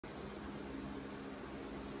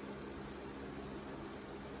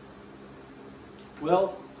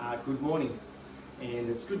Good morning, and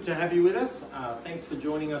it's good to have you with us. Thanks for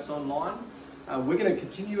joining us online. We're going to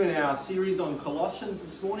continue in our series on Colossians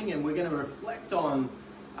this morning, and we're going to reflect on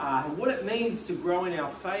what it means to grow in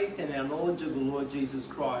our faith and our knowledge of the Lord Jesus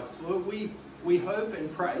Christ. We hope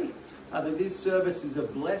and pray that this service is a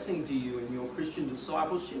blessing to you in your Christian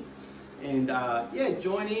discipleship. And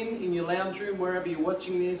join in your lounge room, wherever you're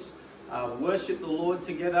watching this. Worship the Lord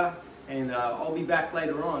together. And I'll be back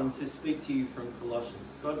later on to speak to you from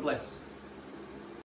Colossians. God bless.